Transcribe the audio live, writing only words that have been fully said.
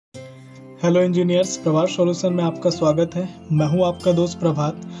Hello engineers, प्रभात solution में आपका स्वागत है। मैं हूं आपका दोस्त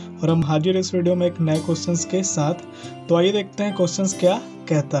प्रभात और हम हाजिर इस वीडियो में एक नए क्वेश्चंस के साथ। तो आइए देखते हैं क्वेश्चंस क्या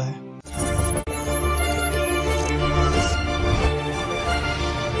कहता है।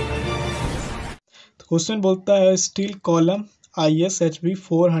 तो क्वेश्चन बोलता है steel column ISHB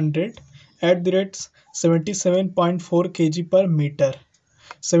 400 at the rate 77.4 kg पर मीटर।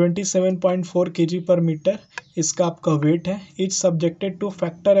 77.4 kg पर मीटर इसका आपका वेट है। Is subjected two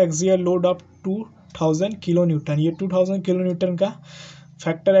factor axial load of 2000 kilo Newton. ये 2000 किलो न्यूटन का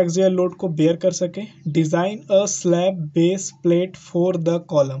फैक्टर एक्सियल लोड को बेयर कर सके। Design a slab base plate for the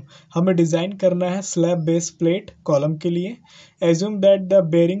column. हमें डिज़ाइन करना है स्लैब बेस प्लेट कॉलम के लिए। Assume that the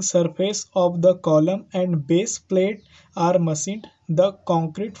bearing surface of the column and base plate are machined. The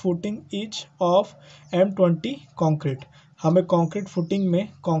concrete footing is of M20 concrete. हमें concrete footing में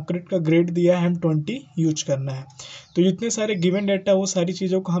concrete का grade दिया है M20 यूज करना है। तो जितने सारे गिवन डेटा वो सारी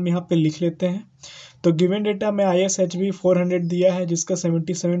चीज़ों को हम यहाँ पे लिख लेते हैं। तो गिवन डेटा में ISHB 400 दिया है जिसका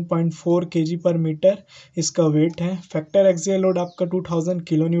 77.4 kg पर मीटर इसका वेट है। फैक्टर एक्सियल लोड आपका 2000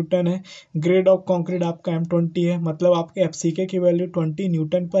 किलो न्यूटन है। ग्रेड ऑफ कॉन्क्रीट आपका M20 है, मतलब आपके FCK की वैल्यू 20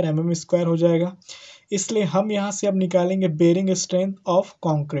 न्यूटन पर mm स्क्वायर हो जाएगा। इसलिए हम यहाँ से अब निकालेंगे बेरिंग स्ट्रेंथ ऑफ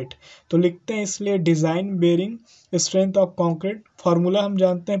कॉन्क्रीट। तो लिखते हैं इसलिए design bearing strength of concrete. Formula हम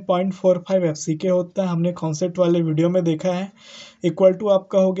जानते हैं 0.45 FCK होता है, हमने कॉन्सेप्ट वाले वीडियो में देखा है। इक्वल टू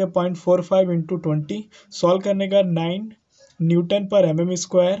आपका हो गया 0.45 इंटू 20। सॉल्व करने का 9 न्यूटन पर mm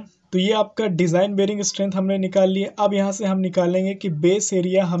स्क्वायर। तो ये आपका डिज़ाइन बेरिंग स्ट्रेंथ हमने निकाल लिया। अब यहाँ से हम निकालेंगे कि बेस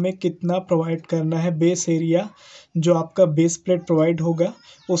एरिया हमें कितना प्रोवाइड करना है। बेस एरिया जो आपका बेस प्लेट प्रोवाइड होगा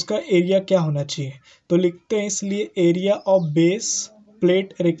उसका एरिया क्या होना चाहिए। तो लिखते हैं इसलिए area of base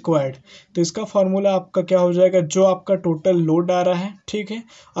plate required. तो इसका फार्मूला आपका क्या हो जाएगा, जो आपका टोटल लोड आ रहा है, ठीक है,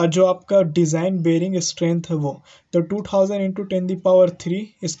 और जो आपका डिज़ाइन बेरिंग स्ट्रेंथ है वो। तो 2000 इंटू 10⁻³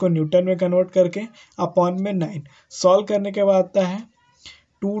 इसको न्यूटन में कन्वर्ट करके अपॉन में 9। सॉल्व करने के बाद आता है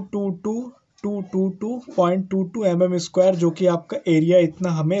 222.22 mm स्क्वायर, जो कि आपका एरिया इतना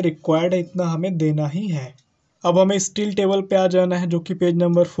हमें रिक्वायर्ड है, इतना हमें देना ही है। अब हमें स्टील टेबल पे आ जाना है, जो कि पेज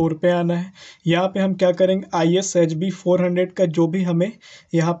नंबर 4 पे आना है। यहाँ पे हम क्या करेंगे, ISHB 400 का जो भी हमें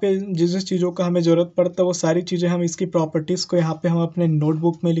यहाँ पे जिस जिस चीज़ों का हमें ज़रूरत पड़ता है वो सारी चीज़ें हम इसकी प्रॉपर्टीज़ को यहाँ पे हम अपने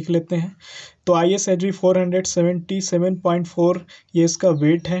नोटबुक में लिख लेते हैं। तो ISHB 400 77.4 ये इसका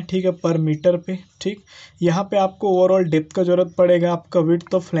वेट है, ठीक है, पर मीटर पे। ठीक, यहाँ पे आपको ओवरऑल डेप्थ का ज़रूरत पड़ेगा, आपका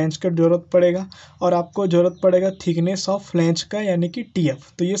विड्थ ऑफ फ्लैंज का ज़रूरत पड़ेगा, और आपको ज़रूरत पड़ेगा थिकनेस ऑफ फ्लैंज का यानी कि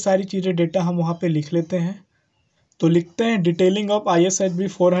TF। तो ये सारी चीज़ें डेटा हम वहाँ पे लिख लेते हैं। तो लिखते हैं detailing of ISHB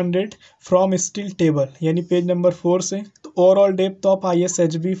 400 from steel table, यानी पेज नंबर 4 से। तो ओवरऑल डेप्थ ऑफ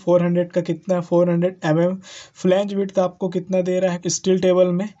ISHB 400 का कितना है, 400 mm। फ्लैंज विड्थ आपको कितना दे रहा है स्टील टेबल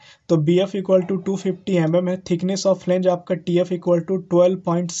में, तो BF इक्वल टू 250 mm है। थिकनेस ऑफ फ्लैंज आपका TF इक्वल टू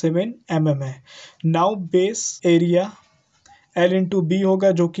 12.7 mm है। Now base area L into B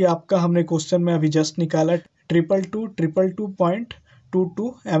होगा, जो कि आपका हमने क्वेश्चन में अभी जस्ट निकाला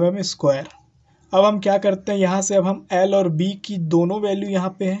 222.22 mm स्क्वायर। अब हम क्या करते हैं, यहाँ से अब हम L और B की दोनों वैल्यू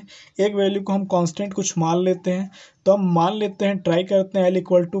यहाँ पे हैं। एक वैल्यू को हम कांस्टेंट कुछ मान लेते हैं, तो हम मान लेते हैं, ट्राई करते हैं L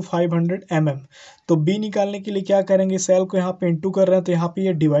इक्वल टू 500 mm। तो B निकालने के लिए क्या करेंगे, इस L को यहाँ पे इंटू कर रहे हैं तो यहाँ पे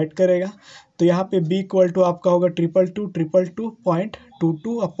ये डिवाइड करेगा। तो यहाँ पे B इक्वल टू आपका होगा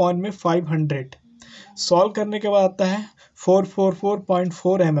 222.22 अपॉन में 500। सॉल्व करने के बाद आता है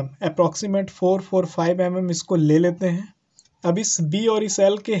 444.4 mm, अप्रॉक्सीमेट 445 mm इसको ले लेते हैं। अब इस B और इस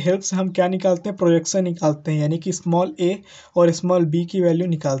L के हेल्प से हम क्या निकालते हैं, प्रोजेक्शन निकालते हैं, यानी कि स्मॉल a और स्मॉल b की वैल्यू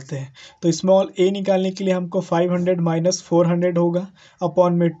निकालते हैं। तो स्मॉल a निकालने के लिए हमको 500 माइनस 400 होगा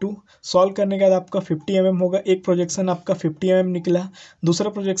अपॉन में 2। सॉल्व करने के बाद आपका 50 mm होगा। एक प्रोजेक्शन आपका 50 mm निकला, दूसरा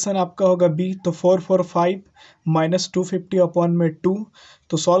प्रोजेक्शन आपका होगा b, तो 445 माइनस 250 अपॉन में 2।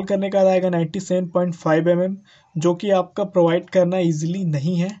 तो सॉल्व करने के बाद आएगा 97.5 mm, जो कि आपका प्रोवाइड करना इजीली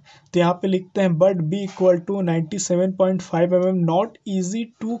नहीं है। तो यहाँ पे लिखते हैं but B equal to 97.5 mm not easy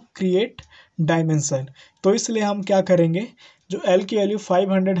to create dimension. तो इसलिए हम क्या करेंगे, जो L की वैल्यू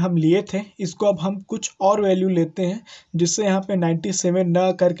 500 हम लिए थे, इसको अब हम कुछ और वैल्यू लेते हैं, जिससे यहाँ पे 97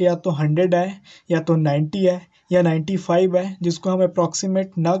 ना करके या तो 100 आए, या तो 90 आए, या 95 आए, जिसको हम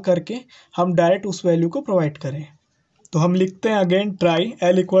अप्रॉक्सीमेट ना करके हम डायरेक्ट उस वैल्यू को प्रोवाइड करें। तो हम लिखते हैं again try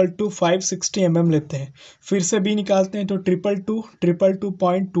L equal to 560 mm लेते हैं, फिर से B निकालते हैं, तो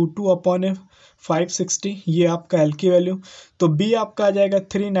 222.22 अपॉन 560 ये आपका L की वैल्यू। तो B आपका आ जाएगा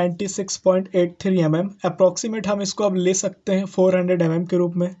 396.83 mm। अप्रॉक्सीमेट हम इसको अब ले सकते हैं 400 mm के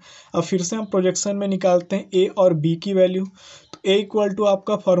रूप में। अब फिर से हम प्रोजेक्शन में निकालते हैं A और B की वैल्यू। तो A इक्वल टू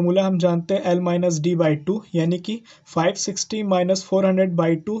आपका फार्मूला हम जानते हैं L माइनस D बाई 2, यानी कि 560 माइनस 400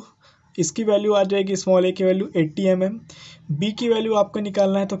 बाई 2 इसकी वैल्यू आ जाएगी स्मॉल ए की वैल्यू 80 mm। बी की वैल्यू आपको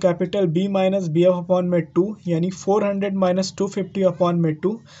निकालना है तो capital B minus B F upon में 2 यानी 400 माइनस 250 अपॉन में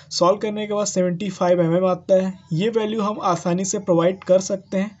 2। सॉल्व करने के बाद 75 mm आता है। ये वैल्यू हम आसानी से प्रोवाइड कर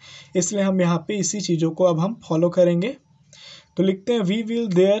सकते हैं, इसलिए हम यहाँ पे इसी चीज़ों को अब हम फॉलो करेंगे। तो लिखते हैं we will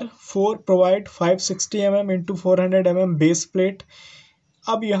there four provide 560 mm into 400 mm base plate.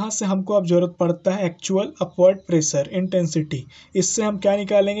 अब यहाँ से हमको अब जरूरत पड़ता है एक्चुअल अपवर्ड प्रेशर इंटेंसिटी। इससे हम क्या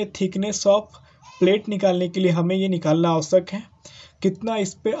निकालेंगे, थिकनेस ऑफ प्लेट निकालने के लिए हमें ये निकालना आवश्यक है, कितना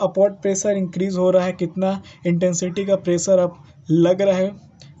इस पे अपवर्ड प्रेशर इंक्रीज हो रहा है, कितना इंटेंसिटी का प्रेशर अब लग रहा है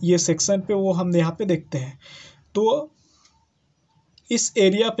ये सेक्शन पे, वो हम यहाँ पे देखते हैं। तो इस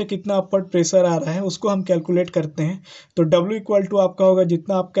एरिया पे कितना अपवर्ड प्रेशर आ रहा है उसको हम कैलकुलेट करते हैं। तो W इक्वल टू आपका होगा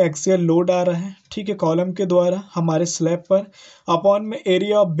जितना आपका एक्सियल लोड आ रहा है, ठीक है, कॉलम के द्वारा हमारे स्लैब पर, अपॉन में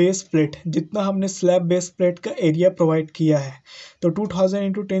एरिया ऑफ बेस प्लेट, जितना हमने स्लैब बेस प्लेट का एरिया प्रोवाइड किया है। तो 2000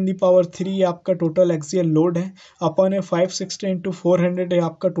 इंटू 10⁻³ आपका टोटल एक्सियल लोड है, अपॉन में 560 इंटू 400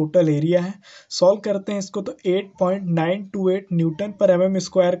 आपका टोटल एरिया है। सॉल्व करते हैं इसको तो 8.928 न्यूटन पर mm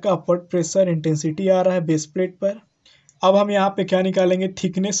स्क्वायर का अपवर्ड प्रेशर इंटेंसिटी आ रहा है बेस प्लेट पर। अब हम यहाँ पे क्या निकालेंगे,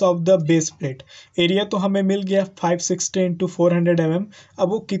 thickness of the base plate. Area तो हमें मिल गया 560 इंटू 400 mm। अब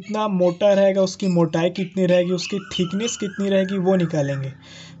वो कितना मोटा रहेगा, उसकी मोटाई कितनी रहेगी, उसकी थिकनेस कितनी रहेगी, वो निकालेंगे।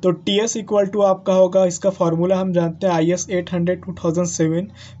 तो TS इक्वल टू आपका होगा, इसका फार्मूला हम जानते हैं IS 800 2007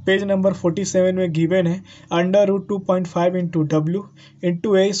 पेज नंबर 47 में गिवन है, √2.5 into W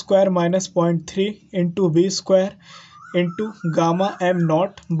into A square minus 0.3 into B square into gamma M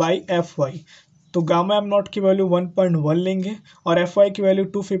not by FY। तो गामा एम नॉट की वैल्यू 1.1 लेंगे और FY की वैल्यू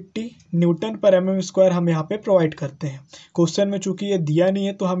 250 न्यूटन पर mm स्क्वायर हम यहाँ पे प्रोवाइड करते हैं। क्वेश्चन में चूंकि ये दिया नहीं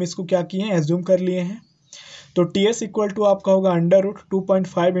है तो हम इसको क्या किए हैं, एज्यूम कर लिए हैं। तो TS इक्वल टू आपका होगा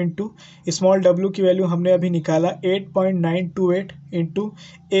 √2.5 इंटू स्मॉल w की वैल्यू हमने अभी निकाला 8.928 इंटू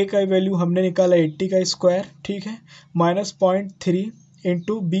A का वैल्यू हमने निकाला 80 का स्क्वायर, ठीक है, माइनस 0.3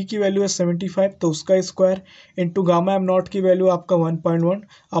 इंटू बी की वैल्यू है 75 तो उसका square into gamma am not की वैल्यू आपका 1.1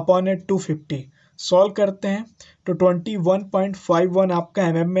 अपॉन 250। सॉल्व करते हैं तो 21.51 आपका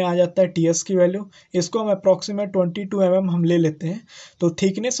mm में आ जाता है TS की वैल्यू। इसको हम अप्रॉक्सीमेट 22 mm हम ले लेते हैं। तो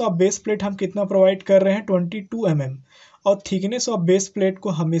थिकनेस ऑफ बेस प्लेट हम कितना प्रोवाइड कर रहे हैं, 22 mm। और थिकनेस ऑफ बेस प्लेट को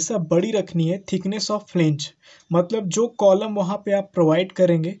हमेशा बड़ी रखनी है थिकनेस ऑफ फ्लेंज, मतलब जो कॉलम वहाँ पे आप प्रोवाइड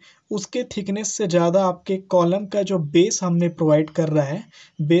करेंगे उसके थिकनेस से ज़्यादा आपके कॉलम का जो बेस हमने प्रोवाइड कर रहा है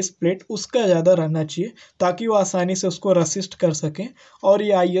बेस प्लेट उसका ज़्यादा रहना चाहिए, ताकि वो आसानी से उसको रसिस्ट कर सकें। और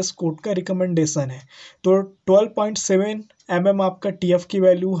ये IS कोड का रिकमेंडेशन है। तो 12.7 mm आपका TF की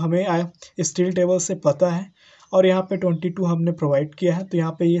वैल्यू हमें स्टील टेबल से पता है और यहाँ पे 22 हमने प्रोवाइड किया है। तो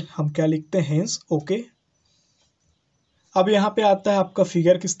यहाँ पे ये हम क्या लिखते हैं, हेंस ओके। अब यहाँ पे आता है आपका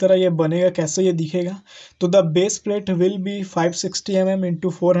फिगर किस तरह ये बनेगा, कैसे ये दिखेगा। तो the base plate will be 560 mm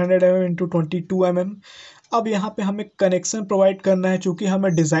into 400 mm into 22 mm। अब यहाँ पे हमें कनेक्शन प्रोवाइड करना है, चूँकि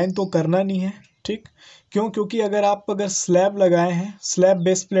हमें डिज़ाइन तो करना नहीं है, ठीक, क्यों, क्योंकि अगर स्लैब लगाए हैं, स्लैब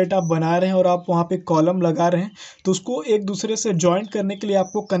बेस प्लेट आप बना रहे हैं और आप वहाँ पे कॉलम लगा रहे हैं तो उसको एक दूसरे से जॉइंट करने के लिए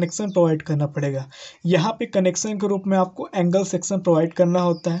आपको कनेक्शन प्रोवाइड करना पड़ेगा। यहाँ पे कनेक्शन के रूप में आपको एंगल सेक्शन प्रोवाइड करना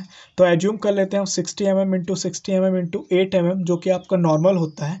होता है। तो एज्यूम कर लेते हैं हम 60 mm into 60 mm into 8 mm जो कि आपका नॉर्मल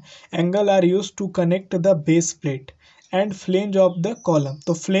होता है। Angle are use to connect the base plate and flange of the column.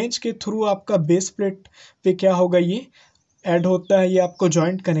 तो फ्लेंज के थ्रू आपका बेस प्लेट पे क्या होगा, ये ऐड होता है, ये आपको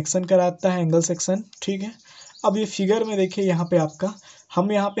जॉइंट कनेक्शन कराता है एंगल सेक्शन, ठीक है। अब ये फिगर में देखिए, यहाँ पे आपका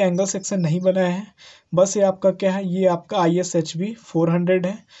हम यहाँ पे एंगल सेक्शन नहीं बनाए हैं, बस ये आपका क्या है, ये आपका ISHB 400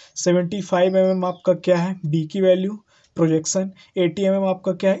 है। 75 mm आपका क्या है, B की वैल्यू प्रोजेक्शन, 80 mm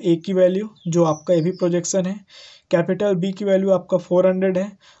आपका क्या है, A की वैल्यू जो आपका ये भी प्रोजेक्शन है। कैपिटल B की वैल्यू आपका 400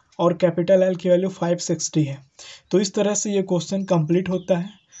 है और कैपिटल L की वैल्यू 560 है। तो इस तरह से ये क्वेश्चन कंप्लीट होता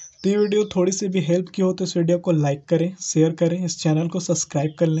है। तो ये वीडियो थोड़ी सी भी हेल्प की हो तो इस वीडियो को लाइक करें, शेयर करें, इस चैनल को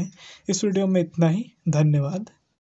सब्सक्राइब कर लें। इस वीडियो में इतना ही, धन्यवाद।